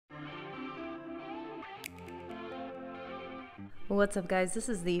What's up, guys? This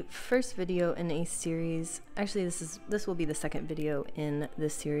is the first video in a series. Actually, this will be the second video in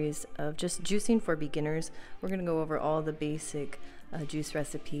this series of just juicing for beginners. We're gonna go over all the basic juice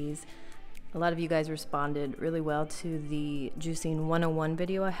recipes. A lot of you guys responded really well to the Juicing 101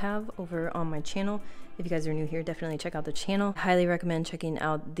 video I have over on my channel. If you guys are new here, definitely check out the channel. Highly recommend checking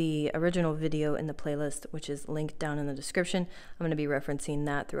out the original video in the playlist, which is linked down in the description. I'm going to be referencing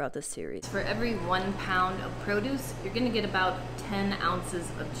that throughout this series. For every 1 pound of produce, you're going to get about 10 ounces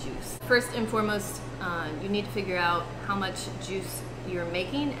of juice. First and foremost, you need to figure out how much juice you're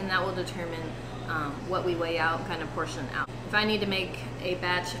making, and that will determine what we weigh out, kind of portion out. If I need to make a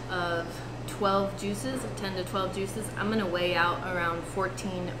batch of 12 juices, 10 to 12 juices, I'm going to weigh out around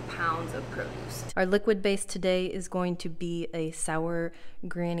 14 pounds of produce. Our liquid base today is going to be a sour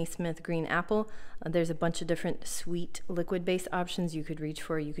Granny Smith green apple. There's a bunch of different sweet liquid base options you could reach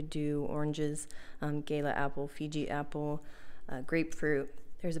for. You could do oranges, Gala apple, Fiji apple, grapefruit.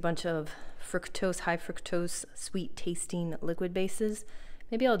 There's a bunch of fructose, high fructose, sweet tasting liquid bases.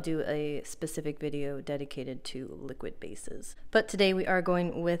 Maybe I'll do a specific video dedicated to liquid bases. But today we are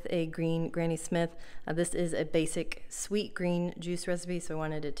going with a green Granny Smith. This is a basic sweet green juice recipe, so I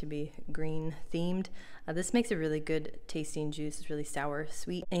wanted it to be green themed. This makes a really good tasting juice. It's really sour,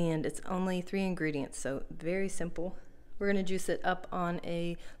 sweet, and it's only 3 ingredients, so very simple. We're gonna juice it up on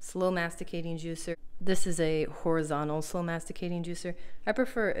a slow masticating juicer. This is a horizontal slow masticating juicer. I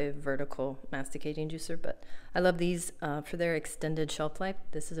prefer a vertical masticating juicer, but I love these for their extended shelf life.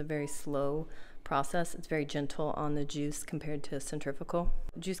 This is a very slow process. It's very gentle on the juice compared to a centrifugal.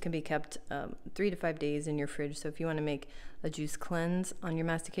 Juice can be kept 3 to 5 days in your fridge, so if you want to make a juice cleanse on your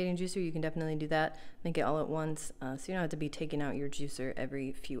masticating juicer, you can definitely do that. Make it all at once, so you don't have to be taking out your juicer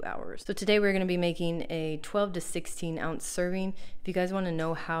every few hours. So today we're going to be making a 12 to 16 ounce serving. If you guys want to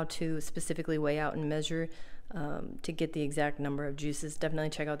know how to specifically weigh out and measure to get the exact number of juices,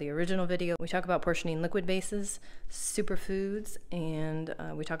 definitely check out the original video. We talk about portioning liquid bases, superfoods, and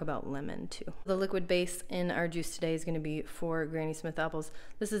we talk about lemon too. The liquid base in our juice today is going to be 4 Granny Smith apples.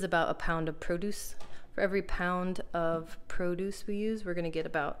 This is about a pound of produce. For every pound of produce we use, we're going to get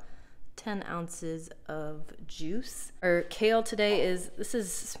about 10 ounces of juice. Our kale today this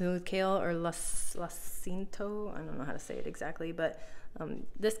is smooth kale or lacinto. I don't know how to say it exactly, but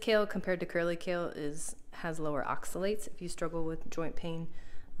this kale compared to curly kale has lower oxalates. If you struggle with joint pain,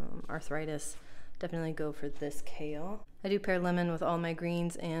 arthritis, definitely go for this kale. I do pair lemon with all my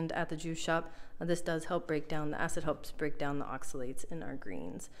greens, and at the juice shop, this does help break down, the acid helps break down the oxalates in our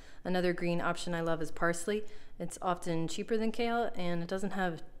greens. Another green option I love is parsley. It's often cheaper than kale, and it doesn't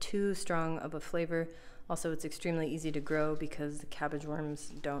have too strong of a flavor. Also, it's extremely easy to grow because the cabbage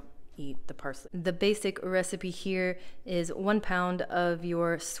worms don't eat the parsley. The basic recipe here is 1 pound of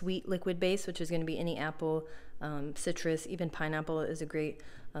your sweet liquid base, which is going to be any apple, citrus, even pineapple is a great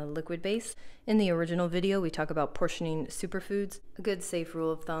liquid base. In the original video, we talk about portioning superfoods. A good safe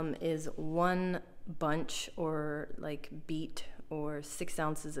rule of thumb is 1 bunch or like beet or 6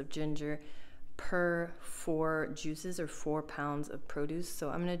 ounces of ginger per 4 juices or 4 pounds of produce. So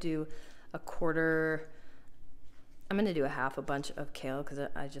I'm going to do a half a bunch of kale because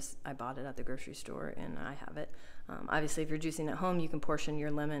I bought it at the grocery store and I have it. Obviously, if you're juicing at home, you can portion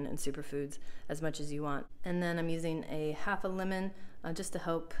your lemon and superfoods as much as you want. And then I'm using a half a lemon just to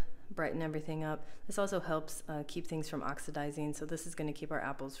help brighten everything up. This also helps keep things from oxidizing. So this is going to keep our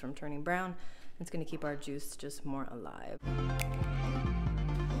apples from turning brown. It's going to keep our juice just more alive.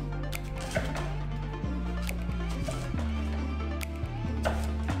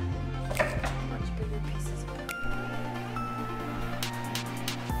 Much bigger pieces of pepper.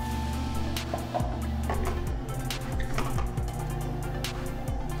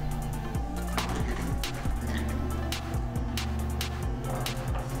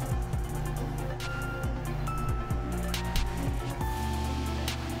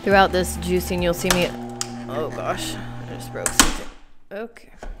 Throughout this juicing, you'll see me, oh gosh, I just broke something.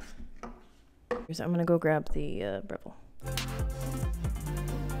 Okay. I'm gonna go grab the Breville.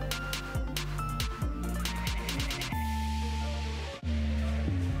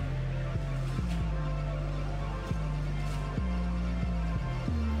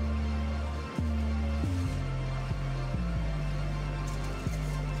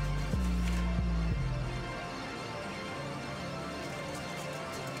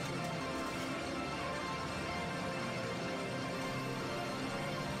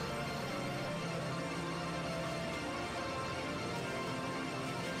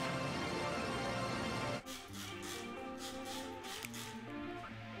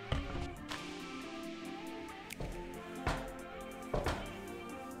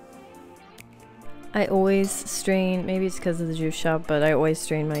 I always strain, maybe it's because of the juice shop, but I always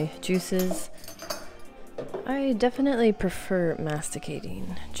strain my juices. I definitely prefer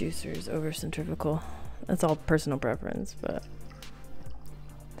masticating juicers over centrifugal. That's all personal preference, but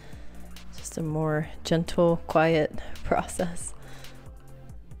it's just a more gentle, quiet process.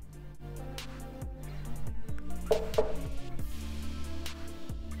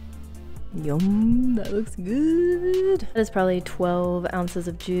 Yum, that looks good. That is probably 12 ounces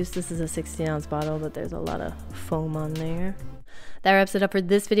of juice. This is a 16-ounce bottle, but there's a lot of foam on there. That wraps it up for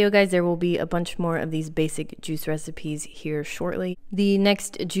this video, guys. There will be a bunch more of these basic juice recipes here shortly. The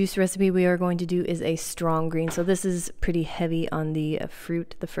next juice recipe we are going to do is a strong green. So this is pretty heavy on the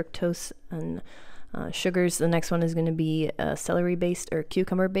fruit, the fructose and sugars. The next one is going to be celery based or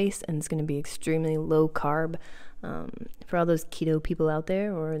cucumber based, and it's going to be extremely low carb. For all those keto people out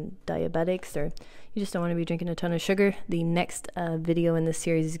there, or diabetics, or you just don't want to be drinking a ton of sugar, the next video in this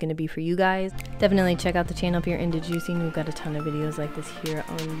series is going to be for you guys. Definitely check out the channel if you're into juicing. We've got a ton of videos like this here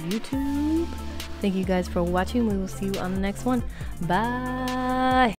on YouTube. Thank you guys for watching. We will see you on the next one. Bye.